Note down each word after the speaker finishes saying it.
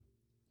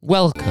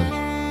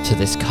Welcome to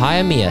this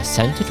Kaya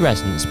Centered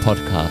Resonance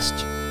podcast,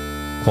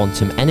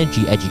 quantum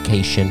energy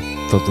education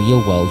for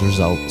real world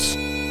results.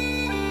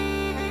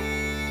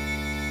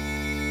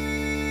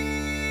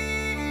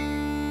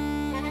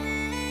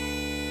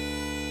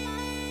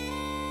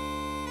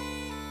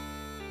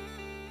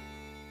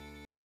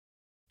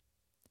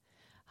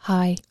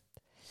 Hi,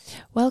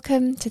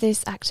 welcome to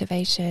this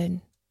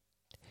activation,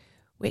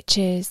 which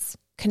is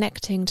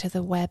connecting to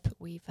the web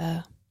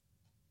weaver.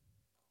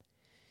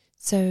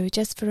 So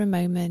just for a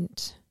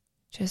moment,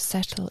 just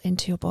settle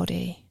into your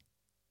body.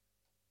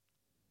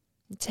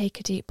 And take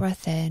a deep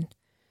breath in.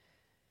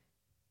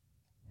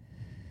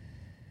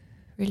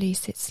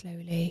 Release it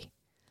slowly.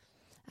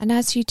 And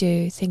as you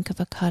do, think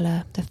of a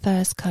colour, the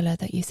first colour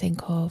that you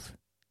think of.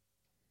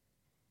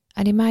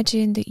 And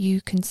imagine that you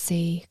can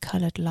see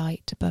coloured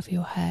light above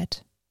your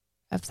head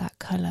of that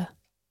colour.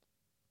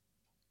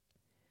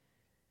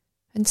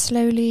 And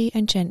slowly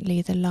and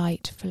gently the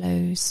light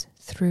flows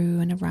through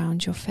and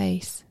around your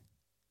face,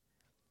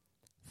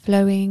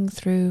 flowing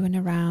through and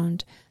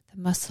around the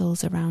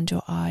muscles around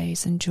your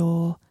eyes and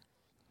jaw.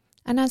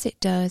 And as it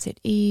does, it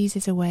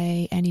eases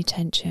away any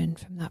tension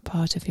from that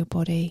part of your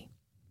body.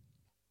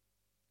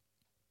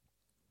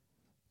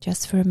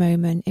 Just for a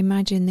moment,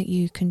 imagine that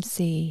you can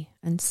see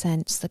and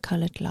sense the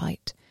coloured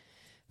light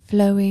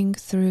flowing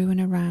through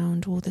and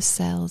around all the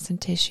cells and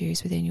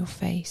tissues within your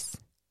face.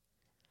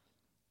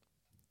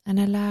 And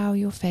allow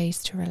your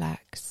face to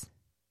relax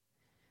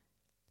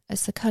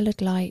as the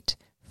coloured light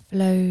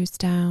flows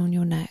down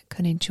your neck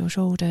and into your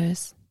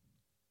shoulders.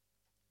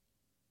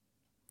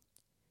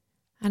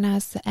 And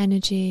as the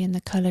energy and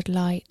the coloured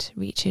light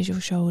reaches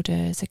your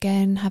shoulders,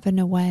 again have an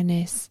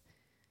awareness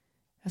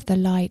of the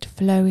light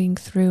flowing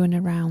through and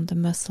around the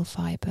muscle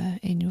fibre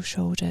in your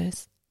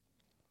shoulders.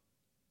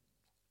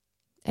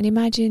 And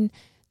imagine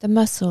the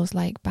muscles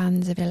like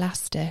bands of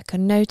elastic,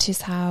 and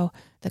notice how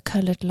the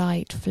coloured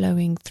light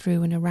flowing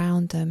through and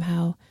around them,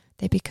 how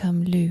they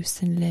become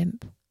loose and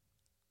limp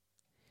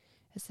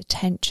as the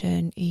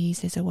tension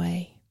eases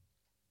away.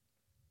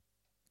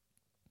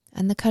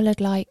 And the coloured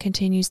light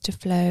continues to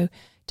flow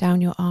down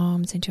your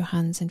arms into your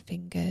hands and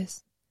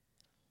fingers,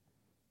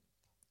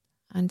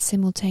 and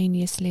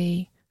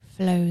simultaneously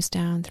flows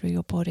down through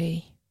your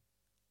body.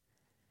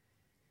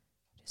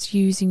 Just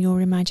using your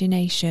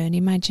imagination,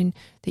 imagine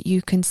that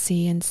you can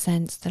see and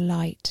sense the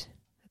light,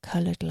 the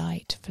coloured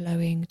light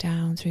flowing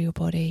down through your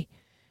body,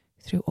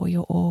 through all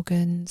your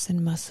organs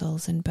and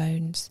muscles and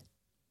bones,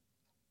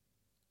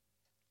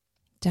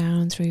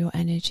 down through your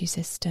energy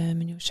system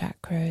and your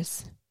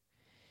chakras,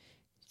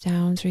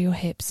 down through your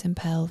hips and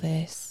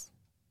pelvis,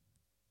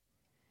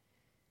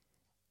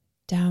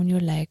 down your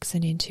legs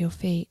and into your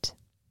feet.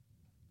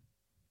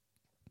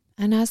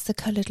 And as the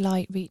coloured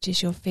light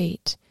reaches your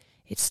feet,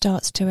 it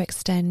starts to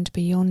extend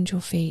beyond your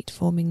feet,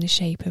 forming the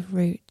shape of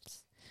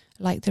roots,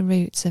 like the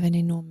roots of an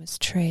enormous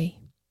tree.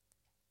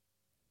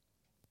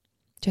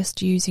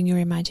 Just using your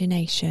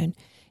imagination,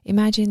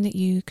 imagine that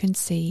you can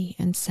see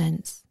and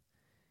sense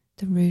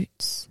the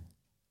roots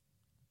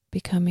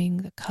becoming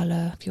the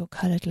colour of your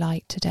coloured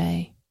light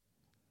today,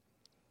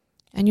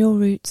 and your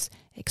roots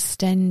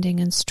extending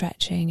and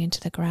stretching into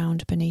the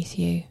ground beneath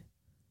you,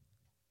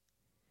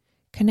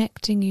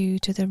 connecting you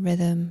to the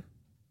rhythm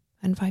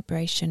and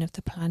vibration of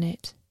the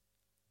planet.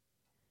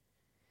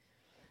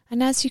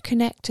 And as you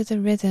connect to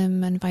the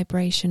rhythm and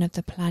vibration of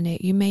the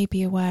planet, you may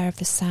be aware of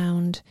the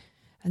sound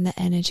and the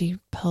energy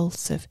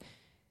pulse of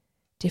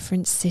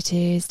different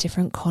cities,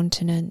 different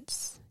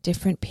continents,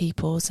 different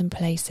peoples and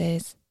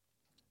places.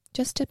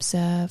 Just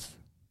observe.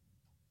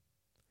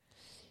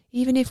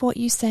 Even if what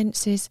you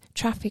sense is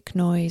traffic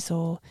noise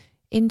or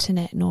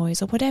internet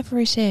noise or whatever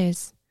it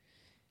is,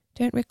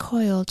 don't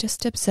recoil,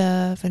 just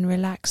observe and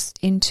relax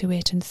into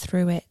it and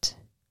through it.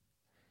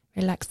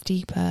 Relax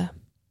deeper,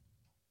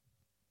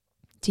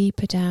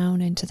 deeper down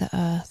into the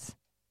earth,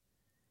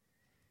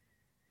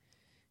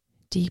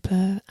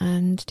 deeper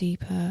and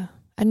deeper.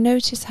 And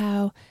notice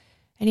how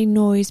any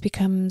noise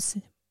becomes,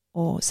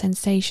 or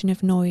sensation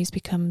of noise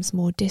becomes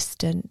more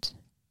distant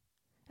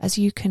as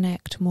you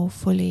connect more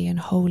fully and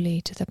wholly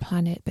to the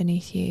planet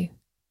beneath you.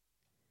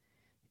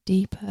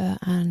 Deeper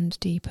and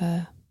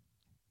deeper.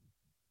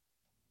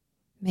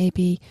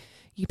 Maybe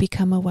you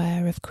become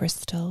aware of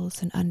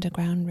crystals and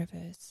underground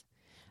rivers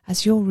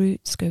as your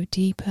roots go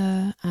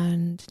deeper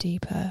and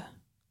deeper.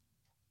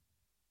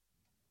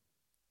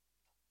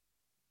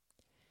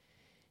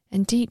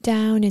 And deep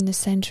down in the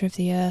centre of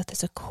the earth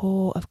is a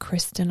core of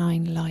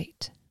crystalline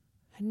light.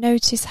 And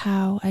notice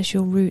how, as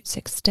your roots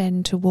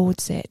extend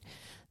towards it,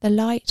 the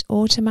light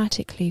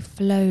automatically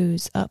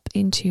flows up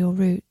into your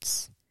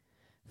roots,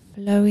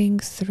 flowing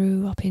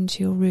through up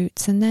into your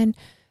roots and then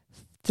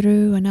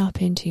through and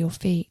up into your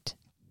feet.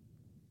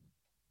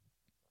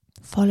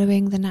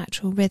 Following the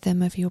natural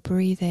rhythm of your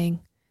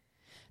breathing,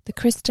 the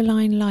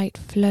crystalline light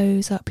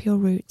flows up your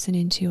roots and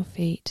into your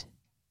feet.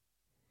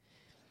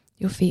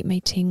 Your feet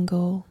may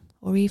tingle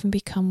or even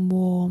become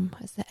warm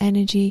as the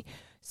energy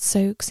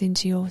soaks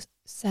into your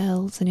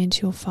cells and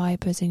into your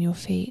fibres in your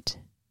feet.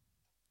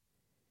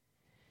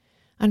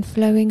 And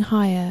flowing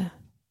higher,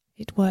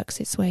 it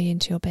works its way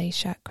into your base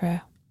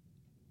chakra.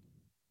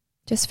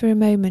 Just for a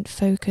moment,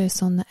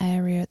 focus on the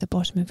area at the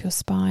bottom of your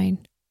spine.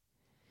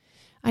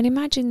 And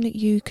imagine that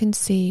you can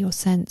see or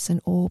sense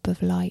an orb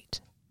of light.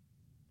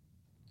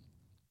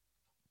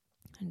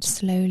 And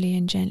slowly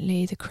and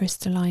gently, the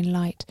crystalline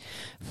light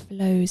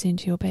flows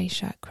into your base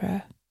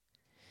chakra.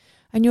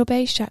 And your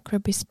base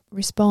chakra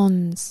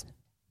responds,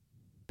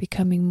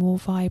 becoming more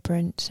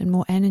vibrant and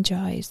more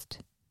energized.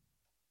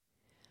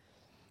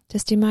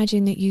 Just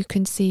imagine that you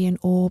can see an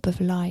orb of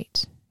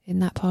light in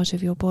that part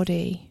of your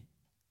body.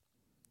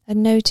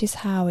 And notice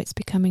how it's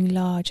becoming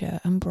larger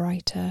and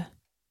brighter,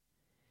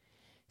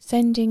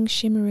 sending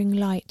shimmering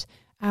light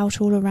out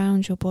all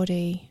around your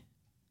body.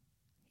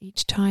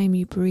 Each time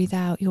you breathe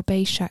out, your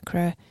base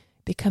chakra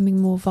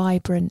becoming more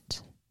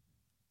vibrant.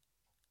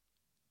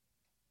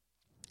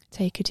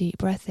 Take a deep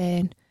breath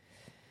in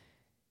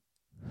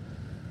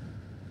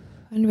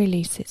and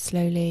release it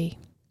slowly.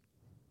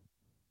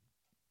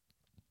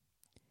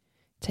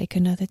 Take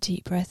another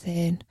deep breath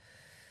in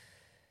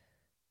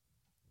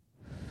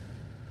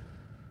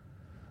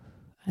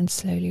and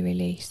slowly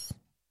release.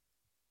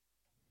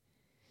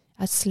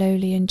 As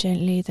slowly and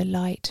gently the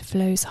light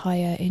flows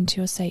higher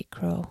into your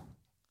sacral.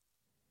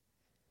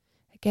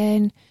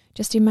 Again,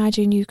 just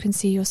imagine you can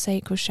see your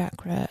sacral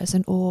chakra as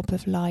an orb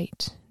of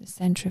light, the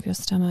center of your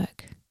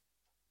stomach.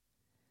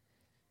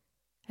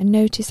 And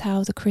notice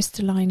how the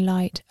crystalline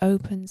light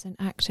opens and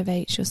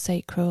activates your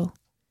sacral,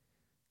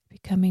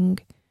 becoming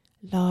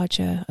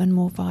larger and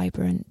more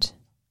vibrant,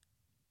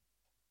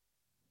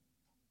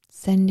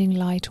 sending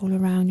light all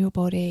around your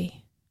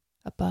body,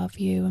 above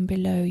you and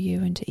below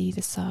you and to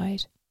either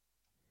side.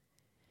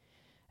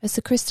 As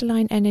the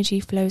crystalline energy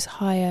flows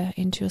higher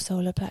into your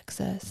solar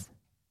plexus.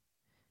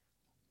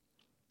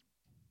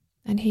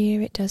 And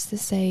here it does the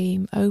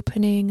same,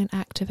 opening and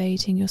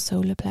activating your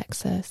solar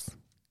plexus.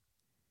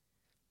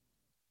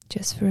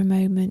 Just for a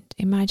moment,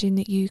 imagine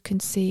that you can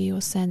see or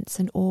sense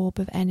an orb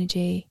of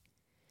energy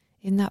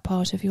in that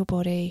part of your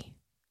body.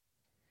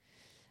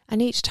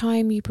 And each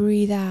time you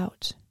breathe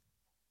out,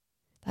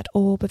 that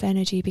orb of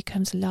energy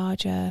becomes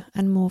larger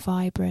and more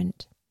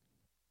vibrant,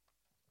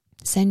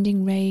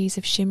 sending rays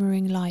of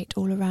shimmering light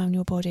all around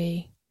your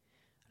body,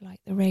 like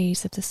the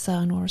rays of the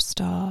sun or a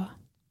star.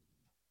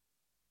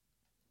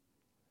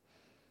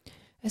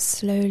 As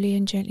slowly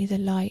and gently the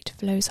light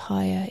flows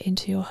higher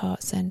into your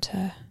heart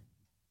center,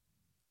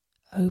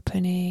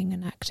 opening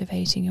and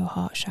activating your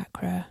heart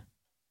chakra.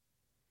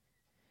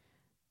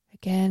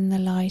 Again, the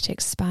light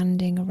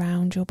expanding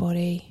around your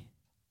body.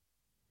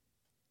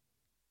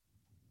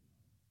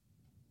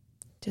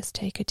 Just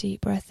take a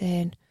deep breath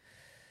in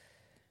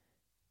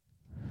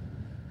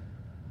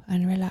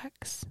and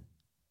relax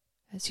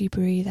as you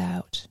breathe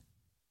out.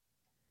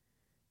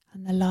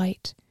 And the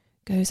light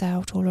goes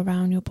out all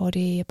around your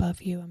body,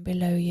 above you and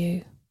below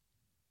you.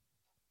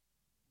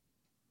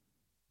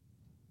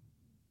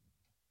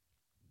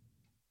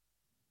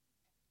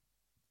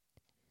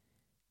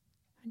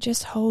 And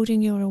just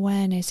holding your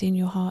awareness in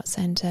your heart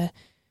center,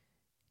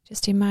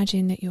 just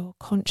imagine that your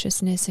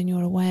consciousness and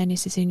your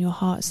awareness is in your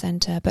heart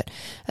center, but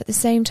at the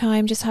same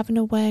time just have an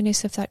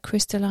awareness of that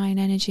crystalline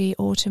energy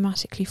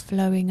automatically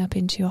flowing up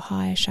into your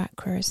higher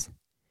chakras,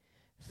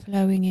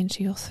 flowing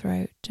into your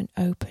throat and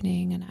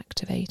opening and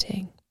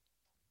activating.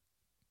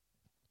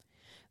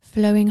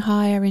 Flowing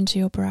higher into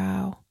your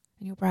brow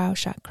and your brow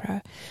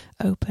chakra,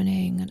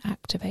 opening and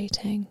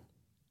activating.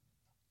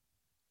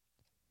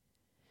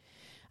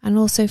 And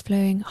also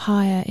flowing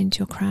higher into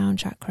your crown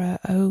chakra,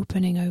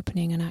 opening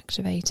and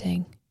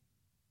activating.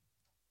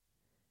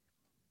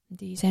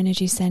 These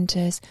energy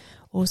centers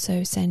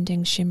also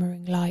sending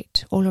shimmering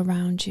light all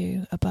around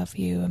you, above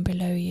you and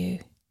below you.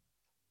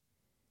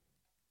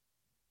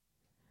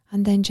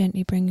 And then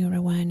gently bring your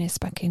awareness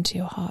back into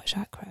your heart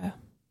chakra.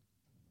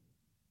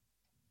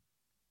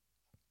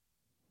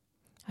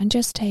 And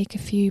just take a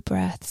few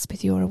breaths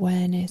with your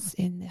awareness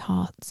in the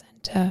heart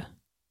center.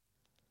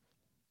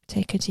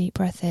 Take a deep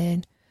breath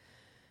in.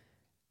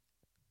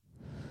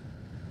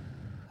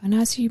 And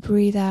as you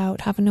breathe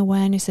out, have an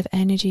awareness of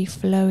energy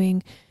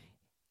flowing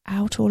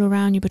out all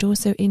around you, but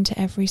also into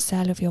every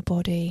cell of your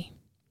body.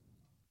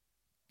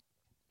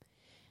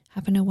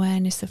 Have an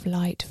awareness of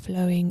light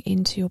flowing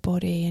into your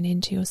body and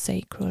into your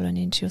sacral and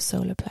into your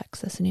solar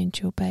plexus and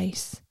into your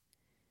base.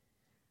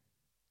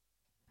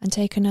 And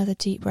take another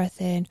deep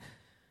breath in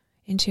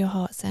into your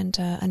heart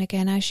center. And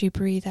again, as you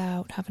breathe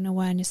out, have an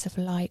awareness of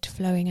light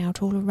flowing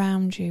out all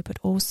around you, but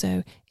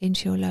also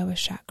into your lower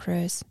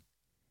chakras.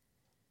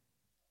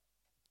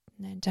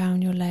 And then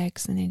down your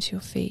legs and into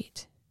your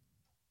feet.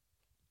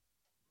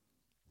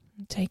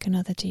 And take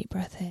another deep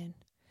breath in.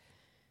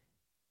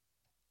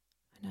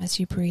 And as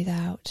you breathe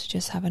out,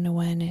 just have an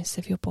awareness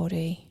of your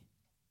body.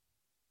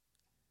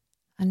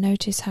 And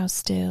notice how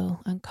still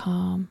and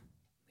calm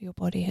your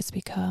body has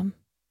become.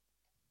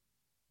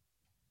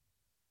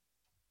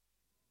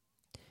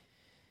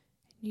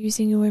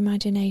 Using your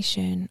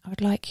imagination, I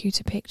would like you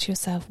to picture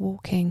yourself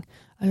walking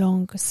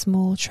along a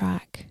small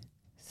track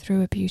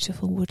through a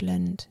beautiful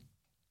woodland.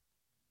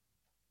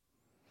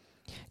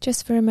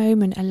 Just for a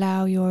moment,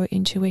 allow your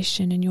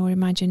intuition and your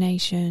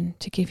imagination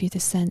to give you the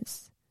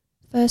sense,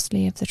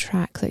 firstly, of the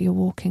track that you're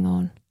walking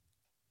on.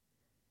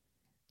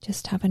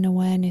 Just have an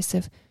awareness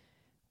of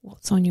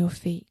what's on your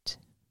feet.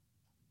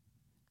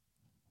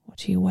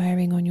 What are you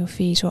wearing on your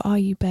feet, or are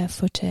you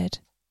barefooted?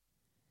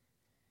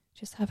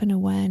 Just have an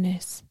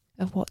awareness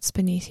of what's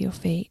beneath your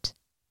feet.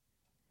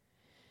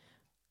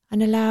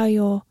 And allow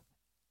your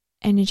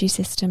energy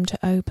system to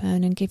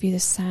open and give you the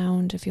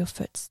sound of your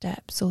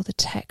footsteps or the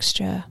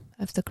texture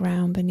of the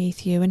ground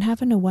beneath you, and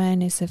have an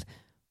awareness of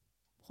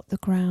what the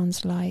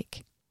ground's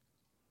like.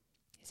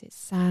 Is it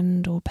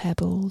sand or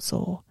pebbles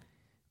or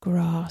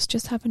grass?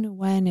 Just have an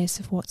awareness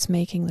of what's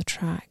making the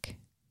track,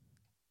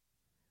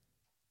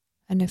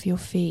 and of your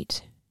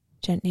feet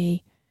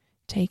gently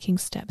taking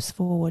steps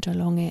forward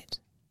along it.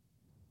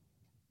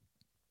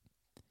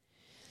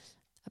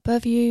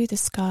 Above you, the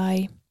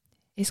sky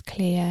is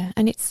clear,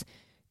 and it's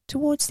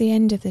towards the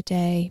end of the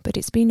day, but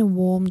it's been a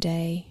warm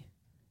day,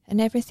 and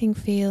everything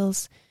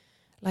feels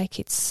like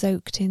it's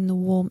soaked in the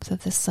warmth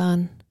of the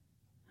sun,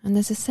 and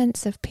there's a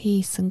sense of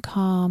peace and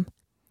calm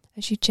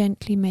as you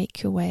gently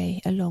make your way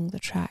along the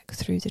track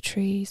through the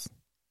trees.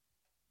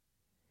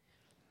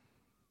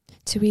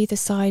 To either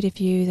side of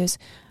you, there's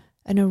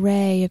an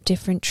array of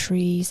different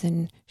trees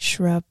and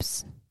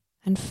shrubs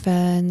and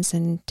ferns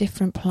and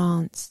different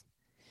plants.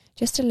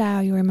 Just allow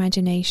your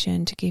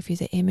imagination to give you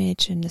the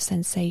image and the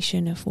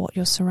sensation of what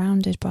you're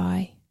surrounded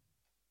by.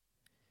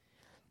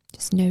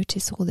 Just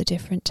notice all the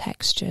different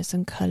textures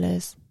and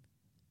colours.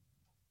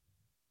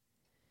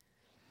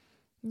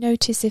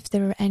 Notice if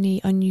there are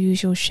any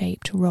unusual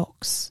shaped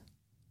rocks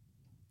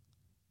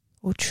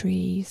or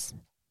trees.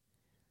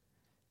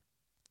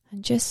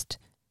 And just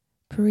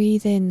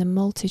breathe in the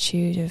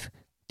multitude of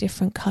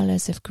different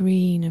colours of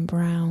green and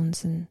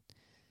browns, and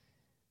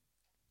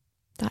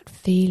that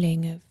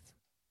feeling of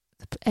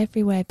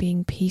everywhere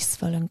being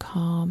peaceful and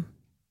calm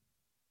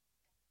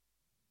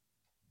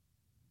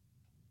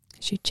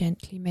as you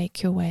gently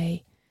make your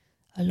way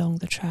along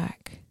the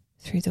track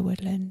through the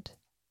woodland.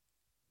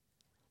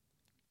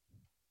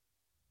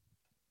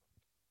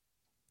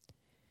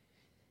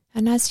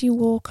 And as you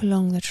walk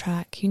along the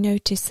track, you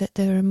notice that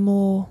there are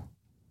more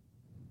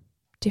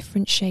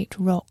different shaped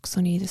rocks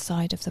on either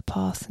side of the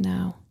path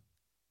now.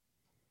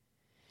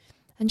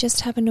 And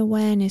just have an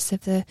awareness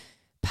of the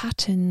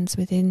patterns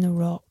within the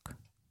rock.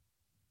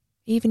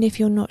 Even if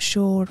you're not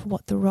sure of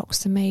what the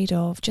rocks are made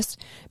of, just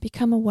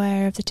become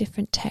aware of the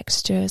different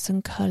textures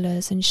and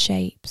colours and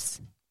shapes.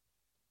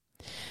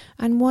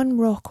 And one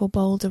rock or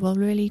boulder will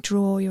really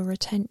draw your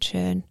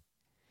attention.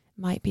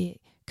 It might be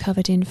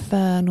covered in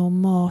fern or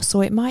moss,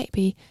 or it might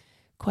be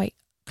quite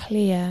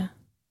clear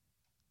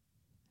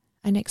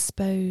and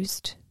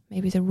exposed.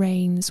 Maybe the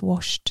rains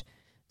washed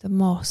the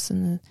moss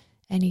and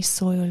any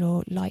soil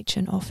or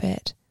lichen off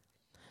it.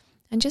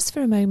 And just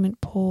for a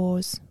moment,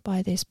 pause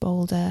by this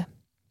boulder.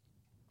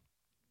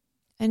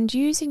 And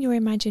using your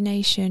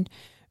imagination,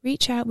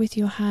 reach out with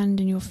your hand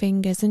and your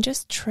fingers and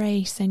just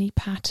trace any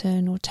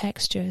pattern or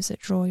textures that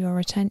draw your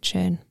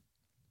attention.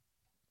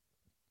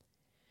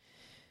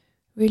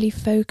 Really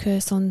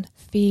focus on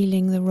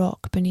feeling the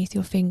rock beneath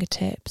your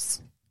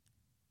fingertips.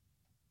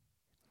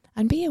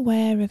 And be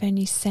aware of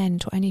any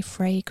scent or any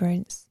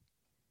fragrance.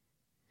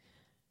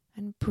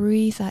 And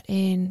breathe that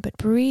in, but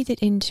breathe it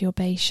into your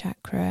base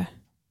chakra.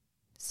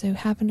 So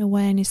have an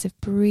awareness of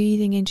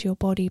breathing into your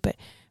body, but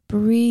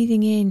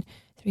breathing in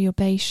through your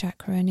base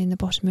chakra and in the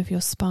bottom of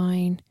your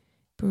spine.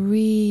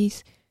 Breathe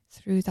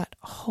through that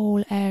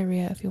whole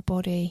area of your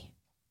body.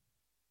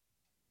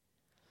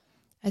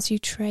 As you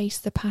trace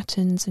the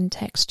patterns and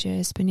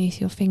textures beneath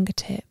your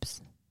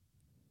fingertips.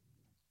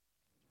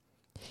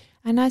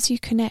 And as you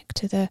connect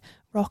to the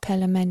rock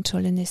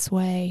elemental in this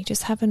way,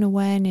 just have an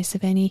awareness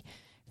of any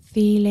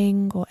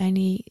feeling or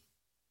any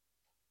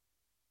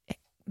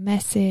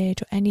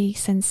message or any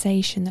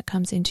sensation that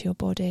comes into your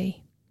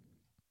body.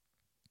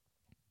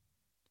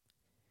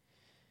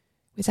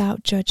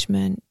 Without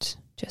judgment,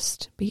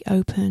 just be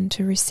open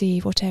to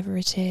receive whatever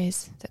it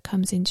is that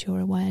comes into your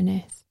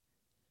awareness.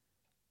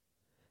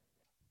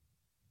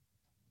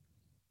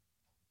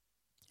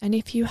 And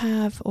if you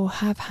have or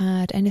have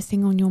had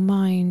anything on your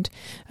mind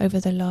over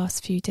the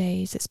last few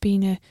days, it's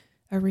been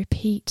a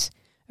repeat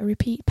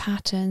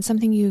pattern,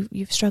 something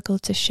you've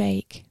struggled to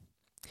shake,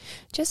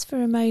 just for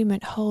a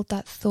moment hold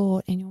that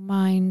thought in your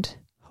mind,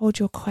 hold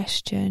your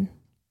question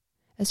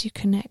as you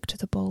connect to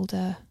the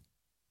boulder,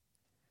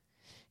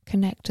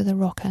 connect to the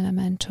rock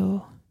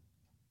elemental,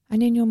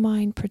 and in your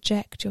mind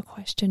project your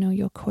question or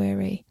your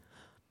query,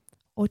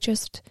 or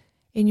just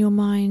in your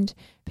mind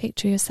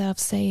picture yourself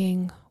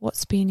saying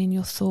what's been in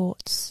your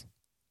thoughts.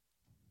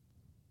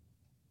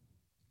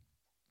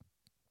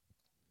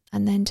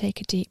 And then take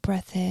a deep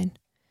breath in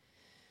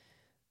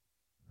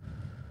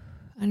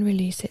and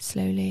release it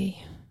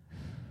slowly.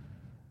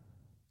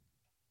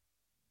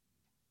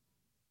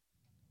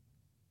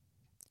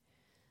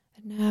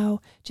 And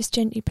now just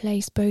gently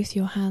place both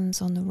your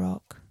hands on the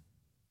rock.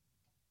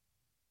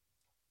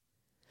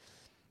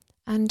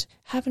 And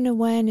have an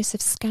awareness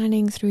of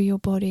scanning through your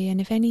body, and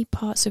if any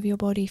parts of your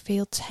body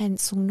feel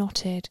tense or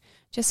knotted,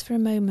 just for a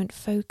moment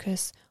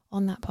focus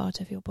on that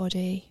part of your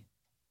body.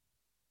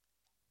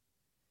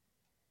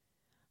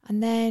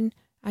 And then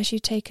as you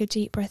take a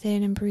deep breath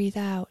in and breathe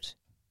out,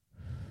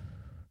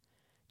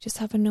 just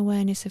have an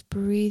awareness of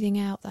breathing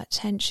out that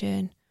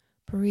tension,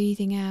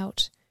 breathing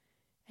out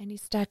any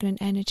stagnant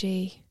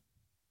energy,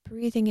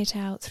 breathing it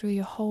out through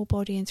your whole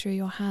body and through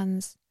your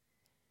hands,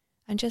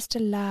 and just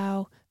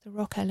allow the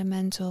rock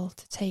elemental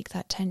to take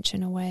that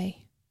tension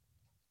away.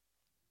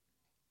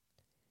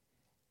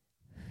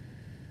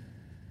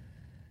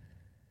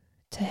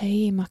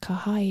 Tehei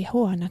makahai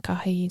hoa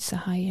nakahai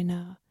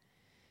sahayana.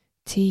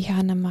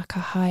 Tihana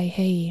makahai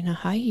hei na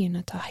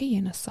hayana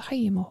tahayana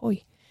sahayama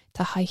hoi.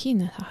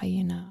 Tahayina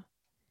tahayana.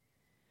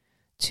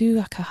 Tu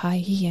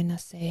akahai hiana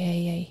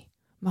sehei.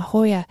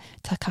 Mahoya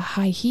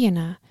takahai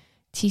hiana.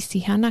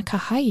 Tisihana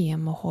kahaya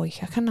mahoi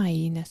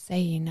hakanaina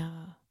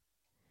seina.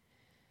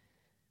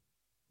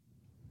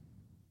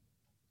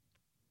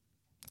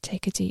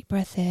 Take a deep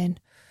breath in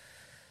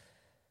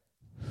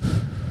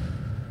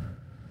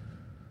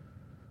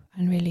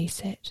and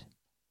release it.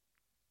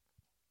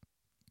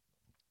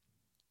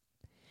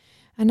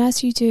 And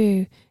as you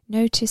do,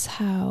 notice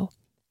how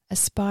a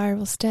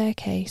spiral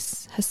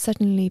staircase has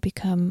suddenly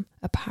become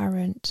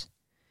apparent,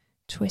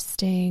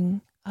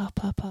 twisting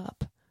up, up,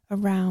 up,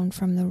 around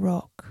from the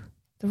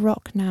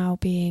rock now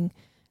being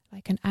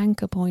like an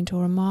anchor point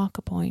or a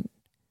marker point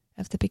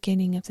of the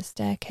beginning of the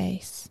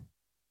staircase.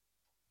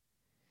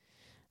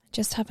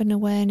 Just have an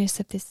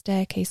awareness of this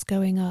staircase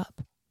going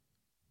up,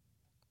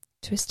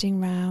 twisting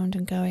round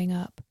and going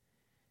up,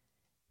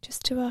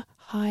 just to a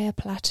higher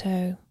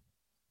plateau,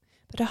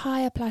 but a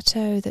higher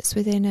plateau that's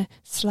within a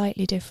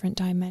slightly different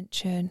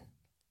dimension.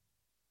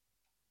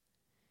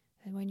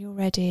 And when you're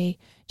ready,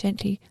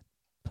 gently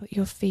put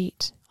your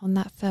feet on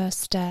that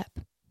first step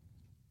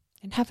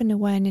and have an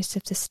awareness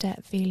of the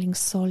step feeling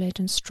solid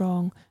and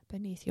strong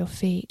beneath your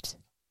feet.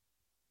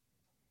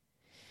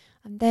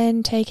 And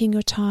then, taking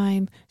your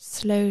time,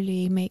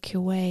 slowly make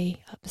your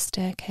way up the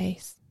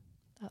staircase,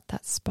 up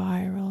that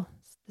spiral,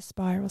 the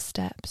spiral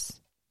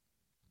steps.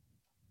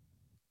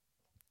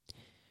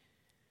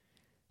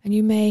 And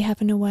you may have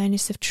an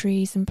awareness of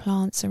trees and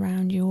plants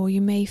around you, or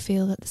you may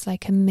feel that there's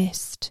like a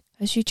mist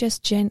as you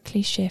just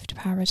gently shift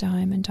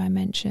paradigm and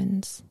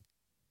dimensions.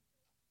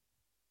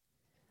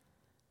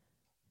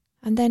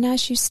 And then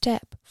as you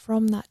step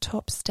from that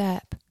top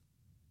step,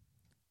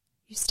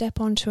 you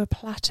step onto a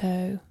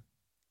plateau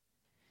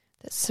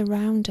that's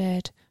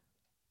surrounded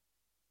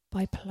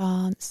by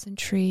plants and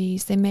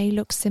trees. They may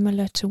look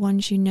similar to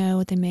ones you know,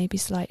 or they may be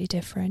slightly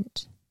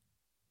different.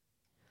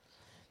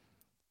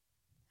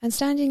 And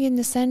standing in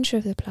the centre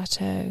of the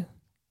plateau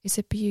is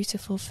a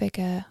beautiful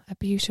figure, a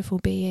beautiful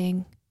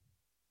being,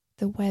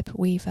 the web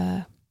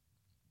weaver.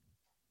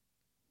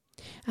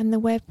 And the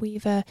web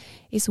weaver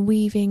is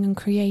weaving and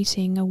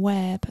creating a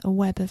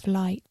web of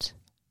light.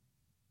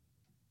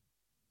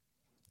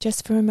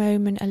 Just for a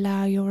moment,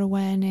 allow your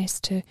awareness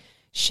to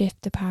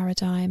shift the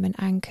paradigm and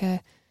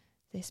anchor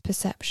this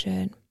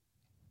perception.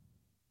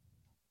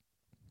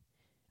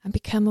 And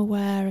become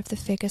aware of the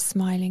figure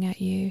smiling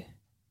at you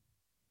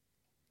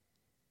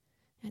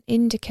and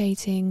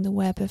indicating the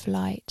web of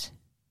light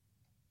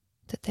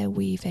that they're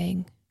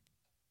weaving.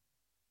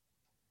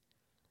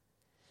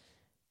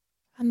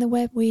 And the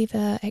web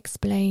weaver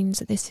explains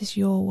that this is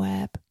your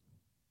web,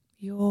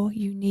 your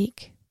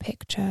unique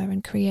picture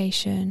and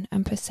creation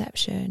and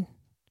perception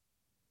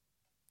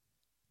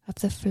of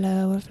the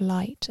flow of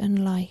light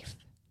and life.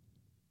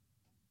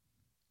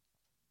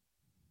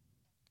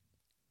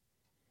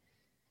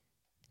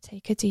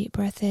 Take a deep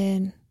breath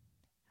in,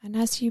 and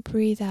as you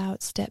breathe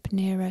out, step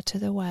nearer to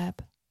the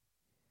web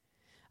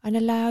and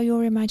allow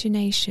your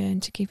imagination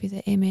to give you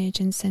the image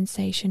and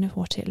sensation of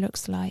what it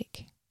looks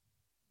like.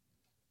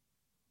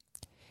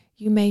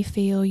 You may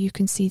feel you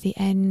can see the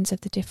ends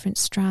of the different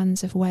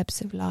strands of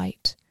webs of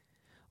light,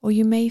 or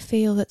you may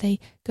feel that they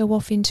go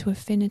off into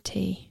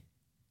infinity.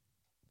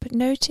 But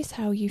notice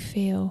how you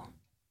feel.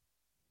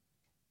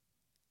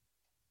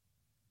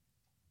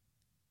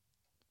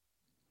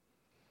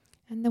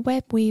 And the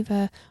web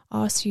weaver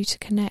asks you to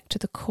connect to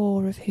the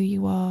core of who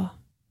you are.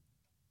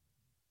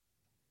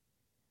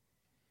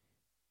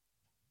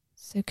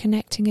 So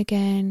connecting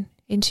again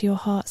into your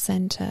heart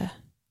center,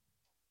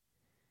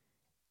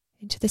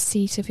 into the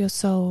seat of your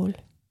soul.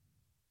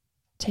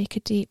 Take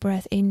a deep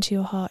breath into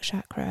your heart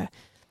chakra,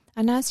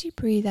 and as you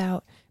breathe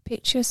out,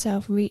 picture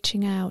yourself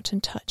reaching out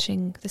and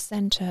touching the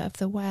center of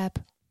the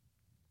web.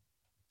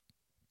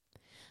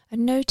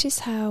 And notice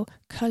how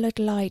coloured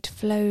light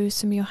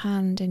flows from your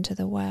hand into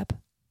the web.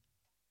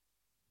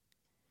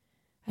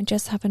 And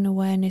just have an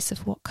awareness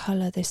of what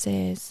colour this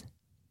is.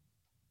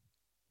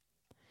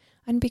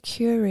 And be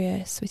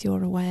curious with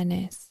your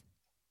awareness.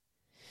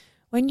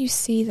 When you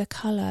see the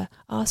colour,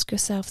 ask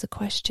yourself the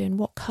question,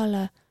 what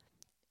colour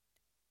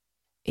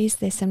is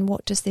this and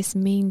what does this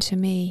mean to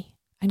me?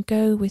 And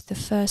go with the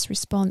first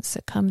response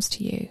that comes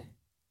to you.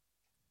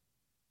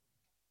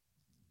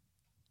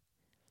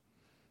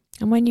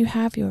 And when you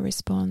have your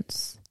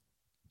response,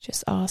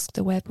 just ask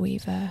the web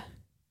weaver,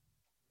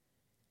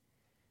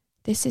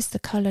 this is the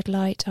coloured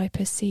light I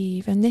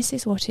perceive, and this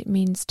is what it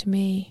means to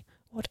me.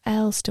 What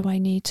else do I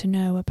need to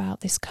know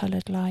about this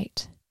coloured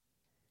light?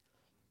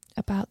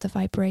 About the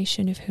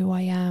vibration of who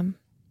I am?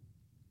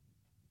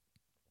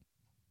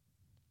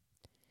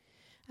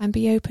 And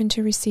be open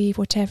to receive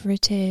whatever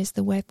it is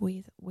the web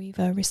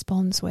weaver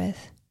responds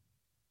with.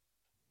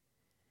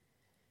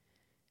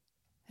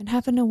 And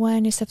have an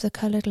awareness of the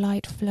coloured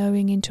light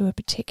flowing into a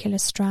particular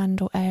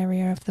strand or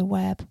area of the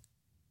web,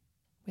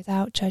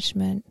 without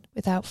judgment,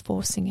 without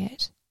forcing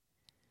it.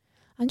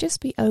 And just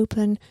be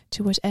open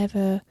to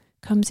whatever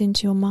comes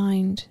into your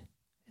mind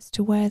as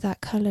to where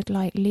that coloured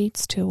light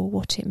leads to or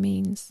what it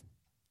means.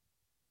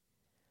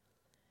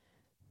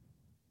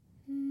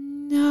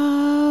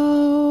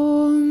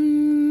 Now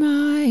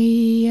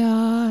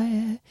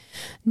Maya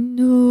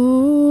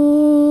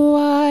nu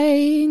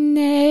I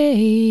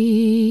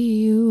neu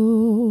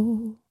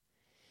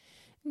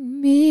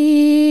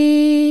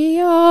mi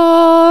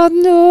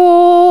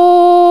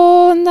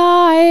no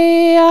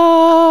naya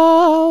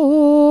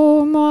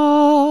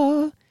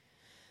uma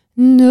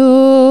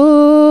no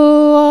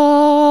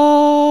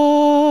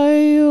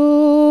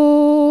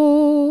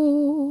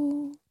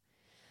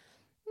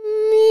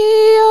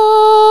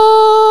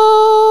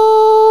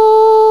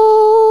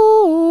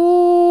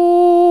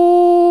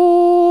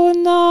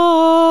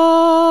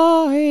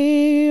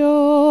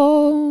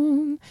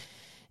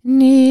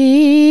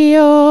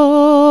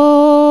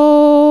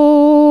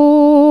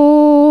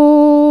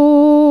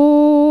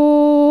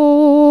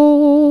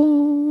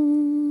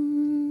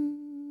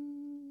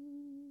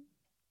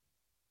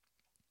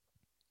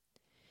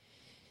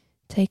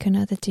Take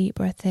another deep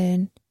breath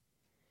in.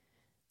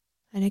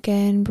 And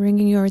again,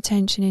 bringing your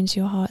attention into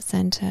your heart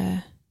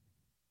center,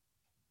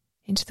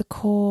 into the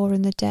core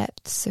and the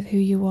depths of who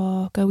you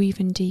are. Go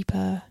even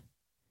deeper.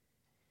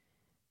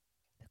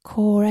 The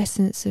core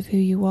essence of who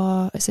you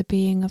are as a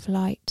being of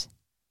light.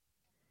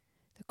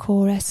 The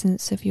core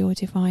essence of your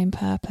divine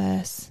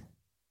purpose.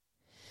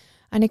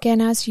 And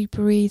again, as you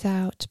breathe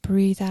out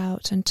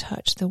and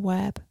touch the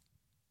web.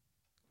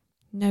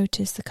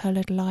 Notice the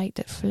coloured light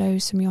that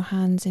flows from your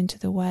hands into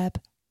the web.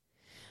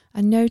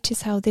 And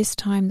notice how this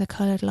time the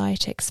coloured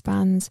light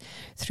expands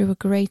through a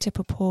greater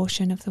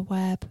proportion of the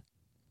web.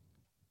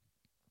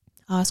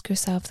 Ask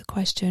yourself the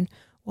question,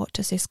 what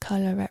does this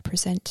colour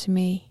represent to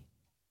me?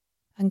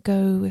 And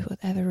go with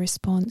whatever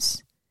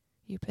response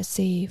you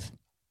perceive.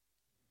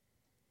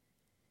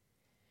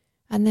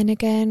 And then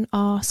again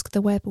ask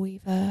the web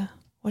weaver,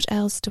 what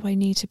else do I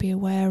need to be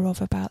aware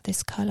of about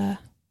this colour?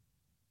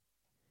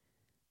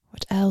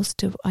 What else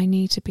do I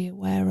need to be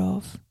aware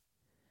of?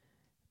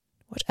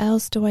 What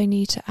else do I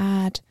need to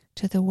add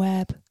to the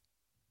web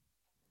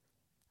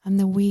and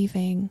the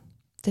weaving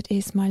that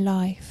is my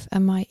life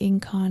and my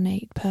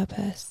incarnate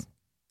purpose?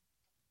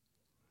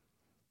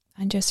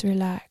 And just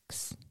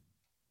relax.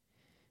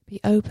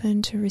 Be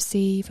open to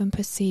receive and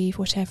perceive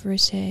whatever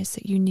it is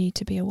that you need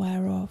to be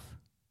aware of.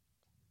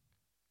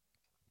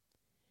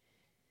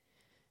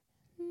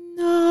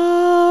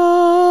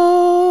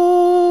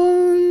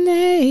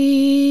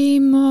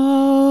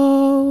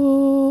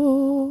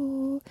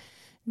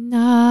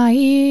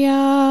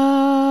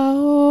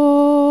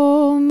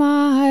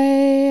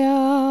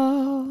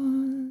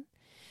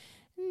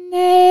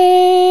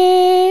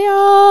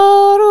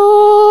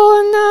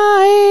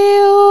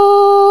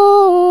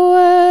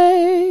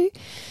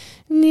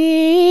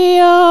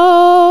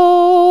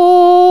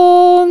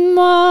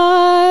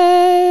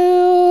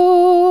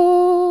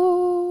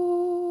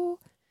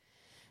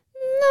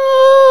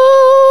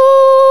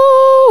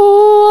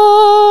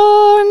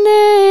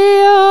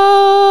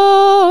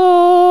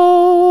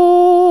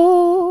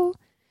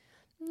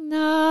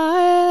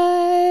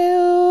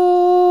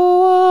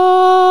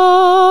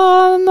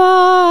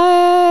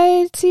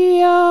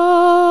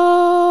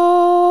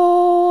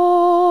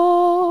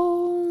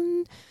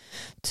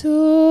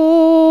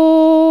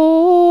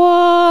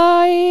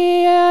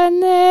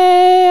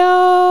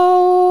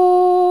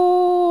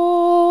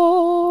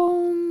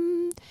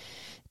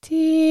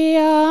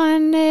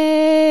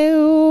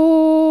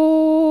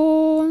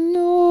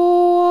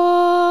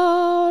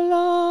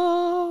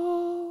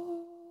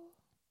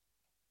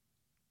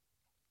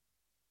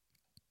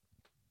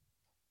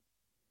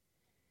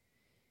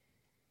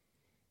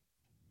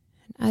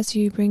 As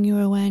you bring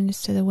your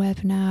awareness to the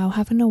web now,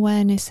 have an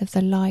awareness of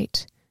the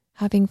light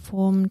having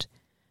formed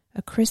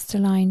a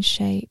crystalline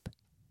shape.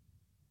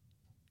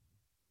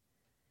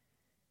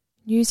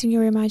 Using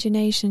your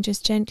imagination,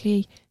 just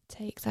gently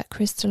take that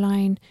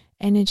crystalline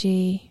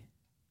energy.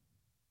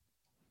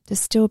 There'll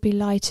still be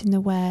light in the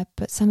web,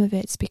 but some of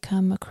it's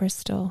become a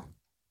crystal.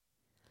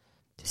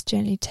 Just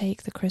gently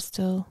take the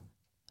crystal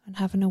and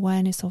have an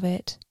awareness of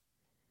it.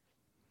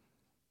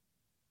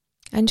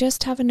 And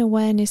just have an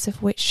awareness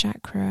of which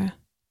chakra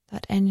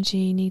that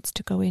energy needs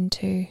to go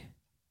into.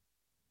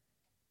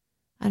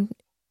 And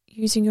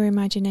using your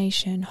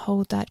imagination,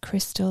 hold that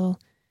crystal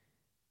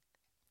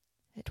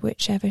at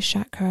whichever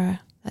chakra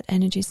that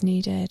energy is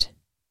needed.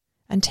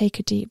 and take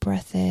a deep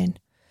breath in.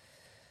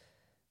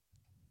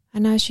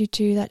 And as you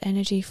do, that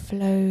energy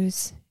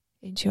flows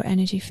into your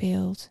energy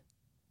field.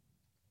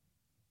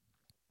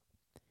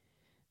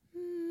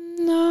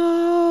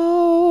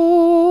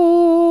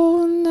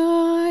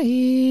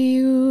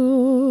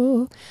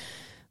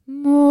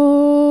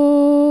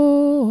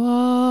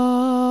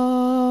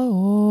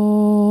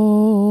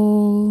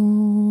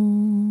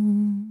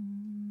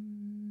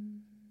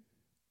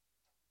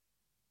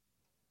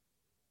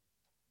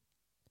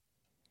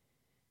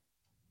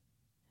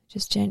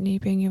 Just gently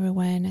bring your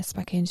awareness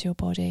back into your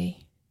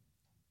body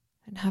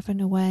and have an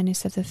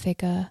awareness of the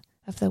figure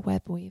of the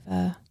web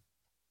weaver.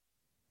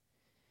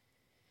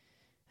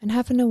 And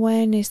have an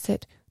awareness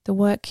that the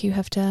work you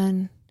have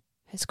done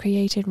has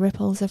created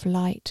ripples of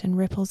light and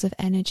ripples of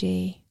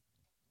energy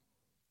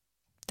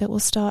that will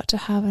start to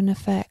have an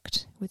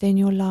effect within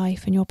your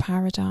life and your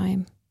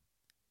paradigm.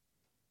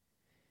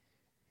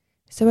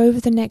 So over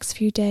the next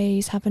few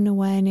days, have an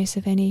awareness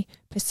of any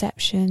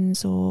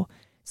perceptions or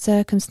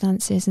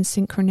circumstances and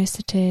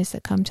synchronicities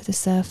that come to the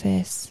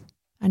surface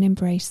and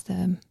embrace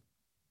them,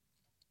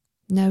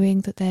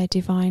 knowing that they're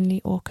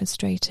divinely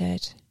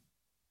orchestrated.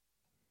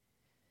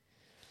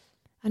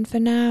 And for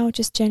now,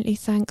 just gently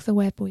thank the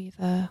web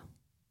weaver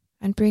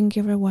and bring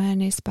your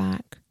awareness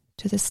back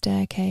to the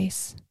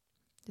staircase,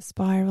 the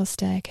spiral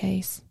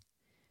staircase,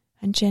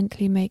 and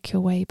gently make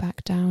your way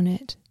back down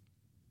it.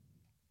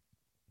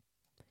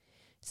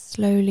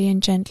 Slowly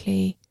and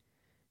gently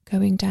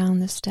going down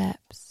the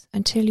steps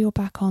until you're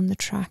back on the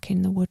track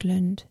in the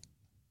woodland.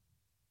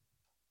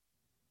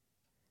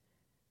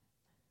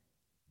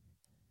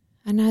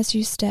 And as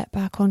you step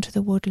back onto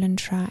the woodland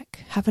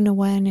track, have an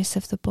awareness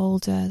of the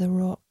boulder, the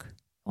rock,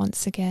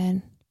 once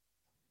again.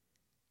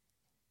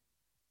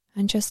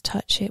 And just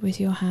touch it with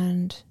your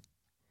hand.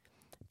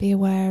 Be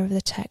aware of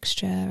the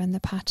texture and the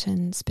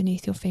patterns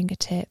beneath your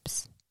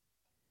fingertips.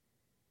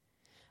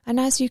 And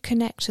as you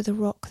connect to the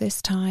rock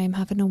this time,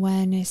 have an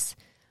awareness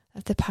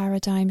of the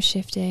paradigm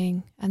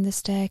shifting and the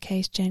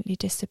staircase gently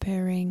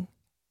disappearing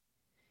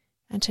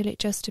until it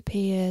just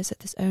appears that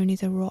there's only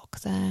the rock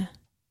there,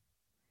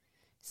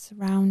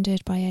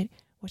 surrounded by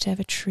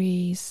whatever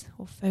trees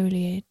or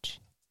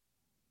foliage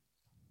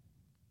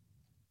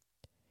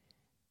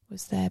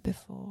was there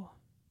before.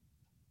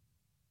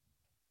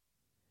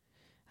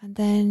 And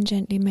then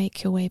gently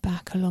make your way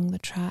back along the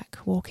track,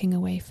 walking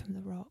away from the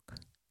rock.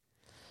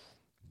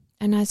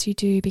 And as you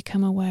do,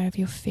 become aware of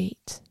your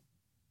feet.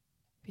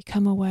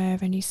 Become aware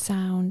of any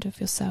sound of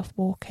yourself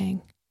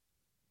walking.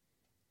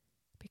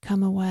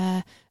 Become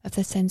aware of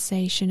the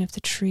sensation of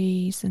the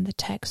trees and the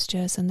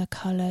textures and the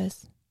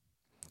colours.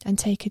 And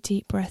take a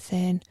deep breath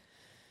in,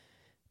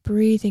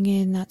 breathing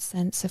in that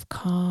sense of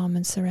calm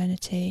and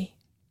serenity.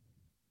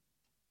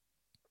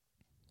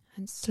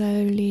 And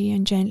slowly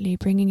and gently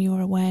bringing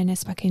your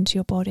awareness back into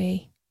your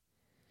body.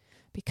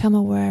 Become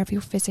aware of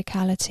your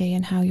physicality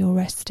and how you're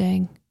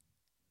resting.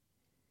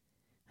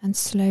 And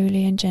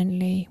slowly and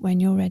gently, when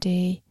you're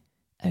ready,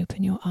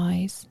 open your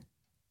eyes.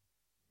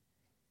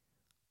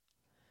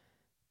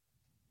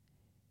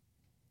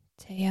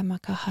 Te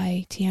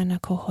amakahai tiana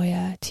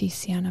kohoia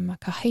tisiana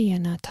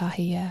makahiana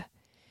tahia.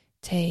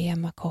 Te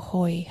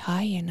amakohoi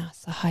haiana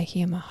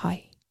sahahia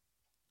mahai.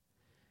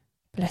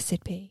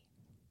 Blessed be.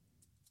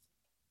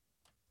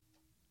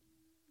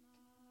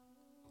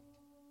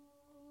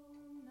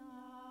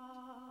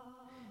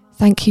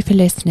 Thank you for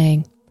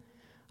listening.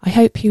 I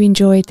hope you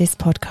enjoyed this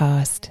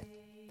podcast.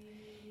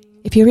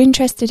 If you're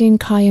interested in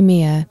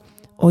Kayamiya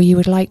or you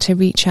would like to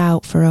reach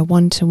out for a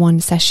one-to-one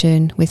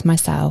session with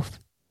myself,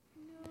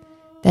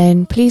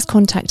 then please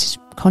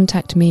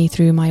contact me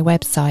through my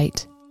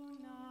website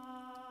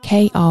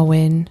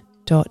karwin.co.uk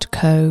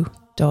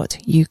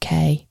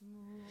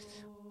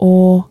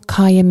or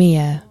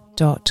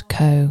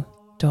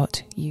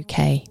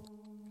kayamiya.co.uk.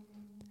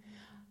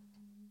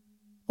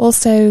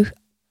 Also,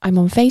 I'm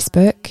on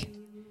Facebook,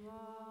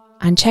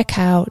 and check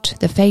out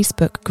the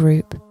Facebook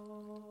group,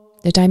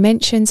 the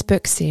Dimensions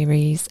book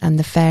series and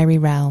the Fairy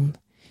Realm,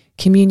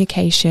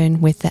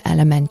 Communication with the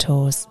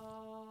Elementals.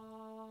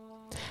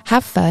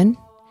 Have fun,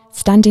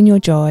 stand in your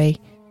joy,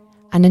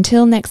 and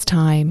until next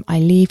time, I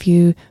leave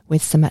you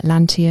with some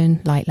Atlantean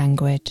light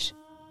language.